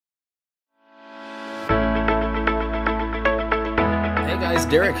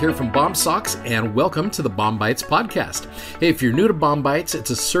guys, Derek here from BOM Socks, and welcome to the BOM-BITES podcast. Hey, if you're new to BOM-BITES,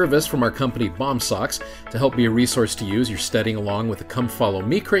 it's a service from our company BOM Socks to help be a resource to use. You're studying along with the Come Follow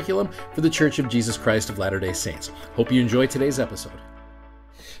Me curriculum for the Church of Jesus Christ of Latter-day Saints. Hope you enjoy today's episode.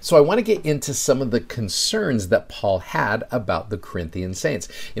 So I want to get into some of the concerns that Paul had about the Corinthian saints.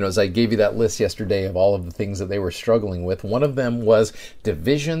 As I gave you that list yesterday of all of the things that they were struggling with, one of them was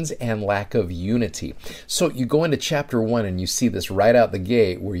divisions and lack of unity. So you go into chapter 1 and you see this right out the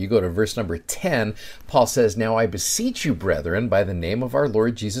gate where you go to verse number 10. Paul says, "Now I beseech you, brethren, by the name of our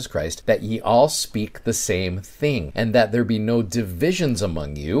Lord Jesus Christ, that ye all speak the same thing, and that there be no divisions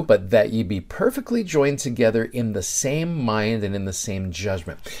among you, but that ye be perfectly joined together in the same mind and in the same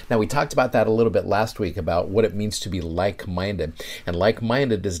judgment." Now, we talked about that a little bit last week about what it means to be like-minded. And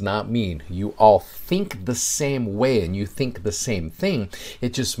like-minded does not mean you all think the same way and you think the same thing.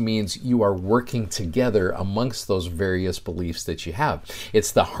 It just means you are working together amongst those various beliefs that you have.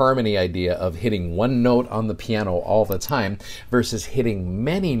 It's the harmony idea of hitting one note on the piano all the time versus hitting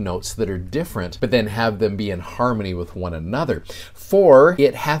many notes that are different, but then have them be in harmony with one another. "For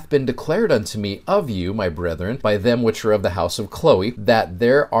it hath been declared unto me of you, my brethren, by them which are of the house of Chloe, that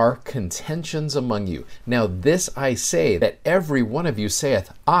there are contentions among you. Now this I say, that every one of you saith,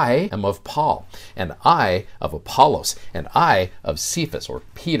 I am of Paul, and I of Apollos, and I of Cephas," or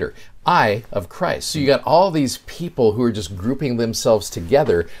Peter, "I of Christ." So you got all these people who are just grouping themselves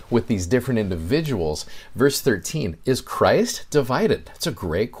together with these different individuals. Verse 13, is Christ divided? That's a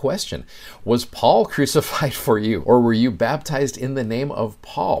great question. Was Paul crucified for you, or were you baptized in the name of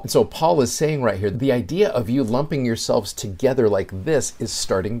Paul? And so Paul is saying right here, the idea of you lumping yourselves together like this is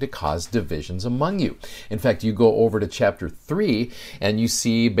starting to cause divisions among you. In fact, you go over to chapter 3 and you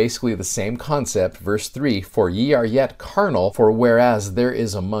see basically the same concept. Verse 3, "For ye are yet carnal, for whereas there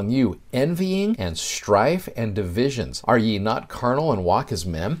is among you envying and strife and divisions, are ye not carnal and walk as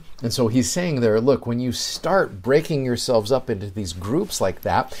men?" And so he's saying there, look, when you start breaking yourselves up into these groups like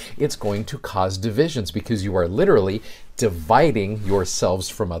that, it's going to cause divisions because you are literally dividing yourselves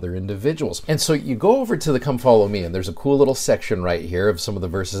from other individuals. And so you go over to the Come Follow Me, and there's a cool little section right here of some of the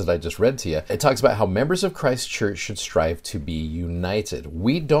verses that I just read to you. It talks about how members of Christ's church should strive to be united.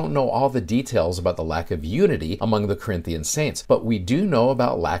 We don't know all the details about the lack of unity among the Corinthian saints, but we do know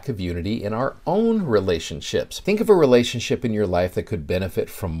about lack of unity in our own relationships. Think of a relationship in your life that could benefit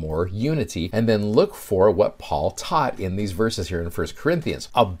from more unity, and then look for what Paul taught in these verses here in 1 Corinthians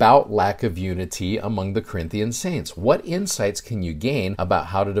about lack of unity among the Corinthian saints. What insights can you gain about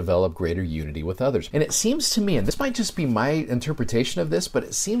how to develop greater unity with others? And it seems to me, and this might just be my interpretation of this, but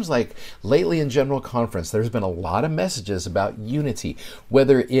it seems like lately in General Conference, there's been a lot of messages about unity,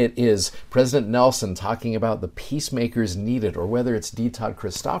 whether it is President Nelson talking about the peacemakers needed, or whether it's D. Todd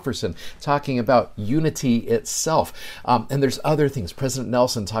Christofferson talking about unity itself. And there's other things. President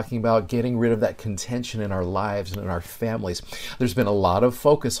Nelson talking about getting rid of that contention in our lives and in our families. There's been a lot of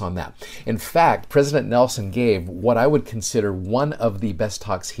focus on that. In fact, President Nelson gave what I would consider one of the best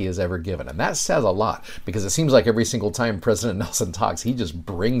talks he has ever given. And that says a lot, because it seems like every single time President Nelson talks, he just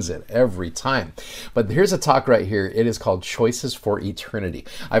brings it every time. But here's a talk right here. It is called Choices for Eternity.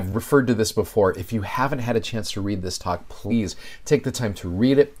 I've referred to this before. If you haven't had a chance to read this talk, please take the time to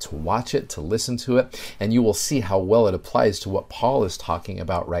read it, to watch it, to listen to it, and you will see how well it applies to what Paul is talking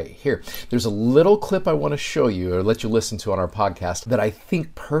about right here. There's a little clip I want to show you, or let you listen to on our podcast, that I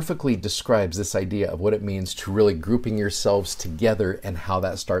think perfectly describes this idea of what it means to really grouping yourselves together and how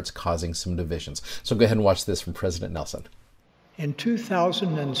that starts causing some divisions. So go ahead and watch this from President Nelson. In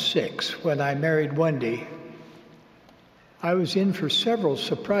 2006, when I married Wendy, I was in for several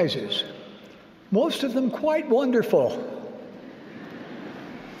surprises, most of them quite wonderful.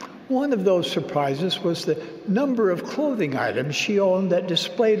 One of those surprises was the number of clothing items she owned that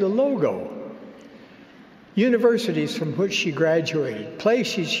displayed a logo. Universities from which she graduated,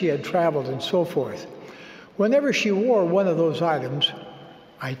 places she had traveled, and so forth. Whenever she wore one of those items,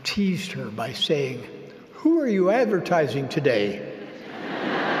 I teased her by saying, "Who are you advertising today?"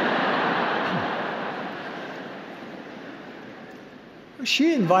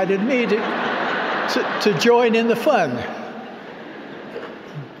 She invited me to join in the fun.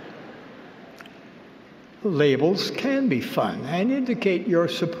 Labels can be fun and indicate your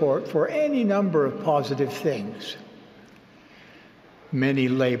support for any number of positive things. Many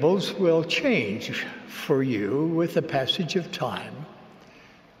labels will change for you with the passage of time,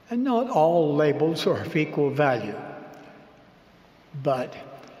 and not all labels are of equal value. But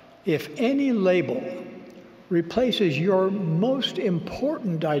if any label replaces your most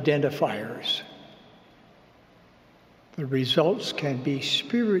important identifiers, the results can be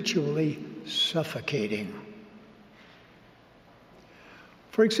spiritually suffocating.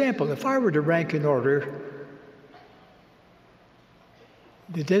 For example, if I were to rank in order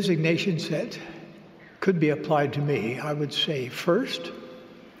the designations that could be applied to me, I would say, first,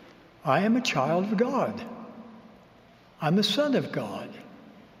 I am a child of God. I'm a son of God.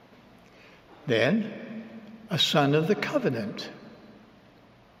 Then, a son of the covenant.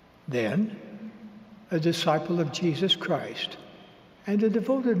 Then, a disciple of Jesus Christ and a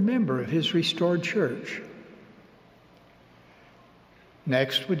devoted member of his restored church.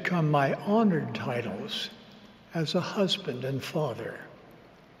 Next would come my honored titles as a husband and father,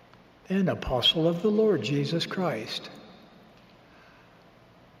 then apostle of the Lord Jesus Christ.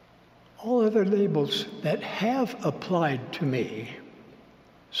 All other labels that have applied to me,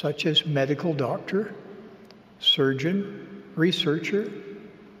 such as medical doctor, surgeon, researcher,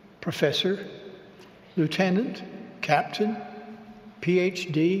 professor, lieutenant, captain,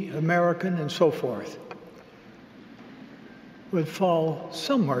 PhD, American, and so forth, would fall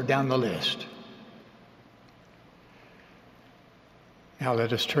somewhere down the list. Now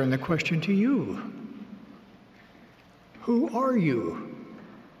let us turn the question to you. Who are you?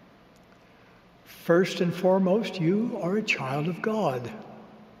 First and foremost, you are a child of God.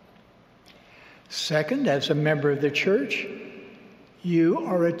 Second, as a member of the church, you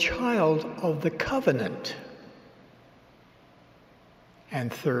are a child of the covenant.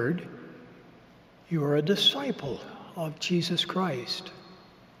 And third, you are a disciple of Jesus Christ.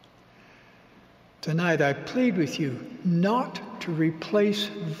 Tonight I plead with you not to replace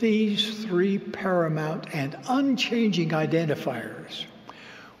these three paramount and unchanging identifiers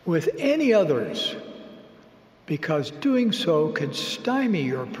with any others, because doing so could stymie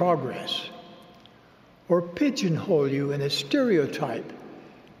your progress or pigeonhole you in a stereotype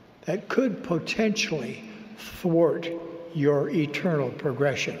that could potentially thwart your eternal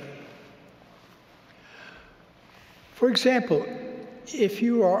progression. For example, if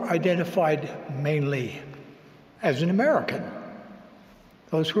you are identified mainly as an American,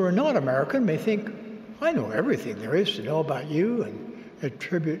 those who are not American may think, I know everything there is to know about you, and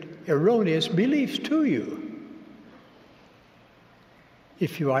attribute erroneous beliefs to you.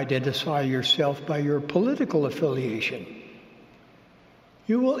 If you identify yourself by your political affiliation,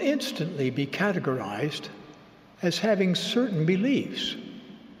 you will instantly be categorized as having certain beliefs.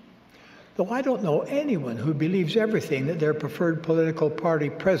 Though I don't know anyone who believes everything that their preferred political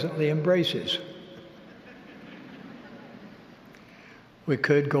party presently embraces. We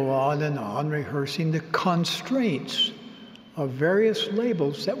could go on and on rehearsing the constraints of various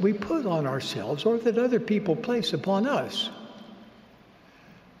labels that we put on ourselves or that other people place upon us.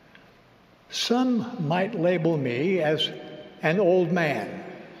 Some might label me as an old man.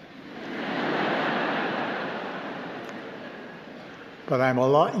 But I'm a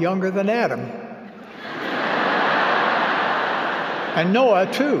lot younger than Adam. And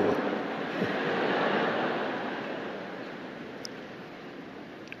Noah, too.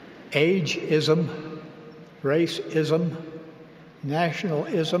 Ageism, racism,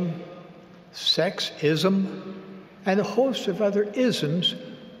 nationalism, sexism, and a host of other isms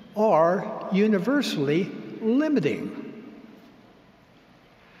are universally limiting.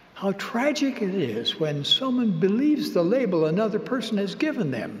 How tragic it is when someone believes the label another person has given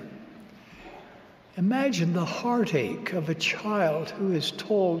them. Imagine the heartache of a child who is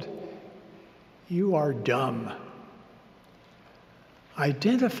told, "You are dumb."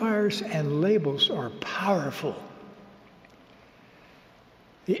 Identifiers and labels are powerful.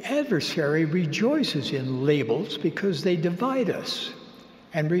 The adversary rejoices in labels because they divide us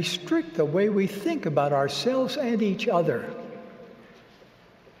and restrict the way we think about ourselves and each other.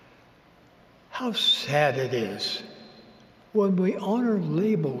 How sad it is when we honor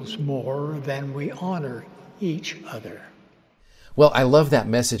labels more than we honor each other. Well, I love that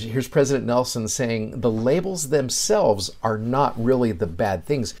message. Here's President Nelson saying the labels themselves are not really the bad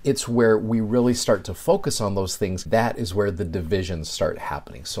things. It's where we really start to focus on those things. That is where the divisions start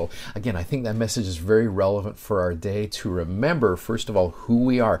happening. So again, I think that message is very relevant for our day to remember, first of all, who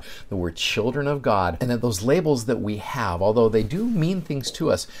we are, that we're children of God, and that those labels that we have, although they do mean things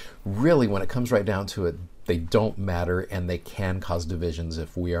to us, really, when it comes right down to it, they don't matter, and they can cause divisions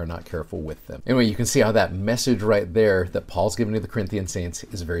if we are not careful with them. Anyway, you can see how that message right there that Paul's giving to the Corinthian saints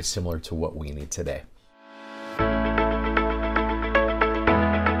is very similar to what we need today.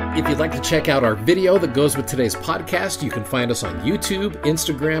 If you'd like to check out our video that goes with today's podcast, you can find us on YouTube,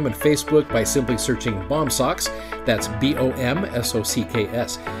 Instagram, and Facebook by simply searching BOM-SOCKS. That's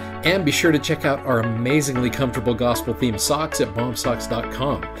BOMSOCKS. And be sure to check out our amazingly comfortable gospel-themed socks at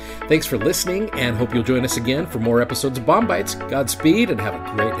BOMSOCKS.com. Thanks for listening, and hope you'll join us again for more episodes of BOM-BITES. Godspeed, and have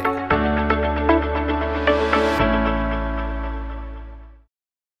a great day.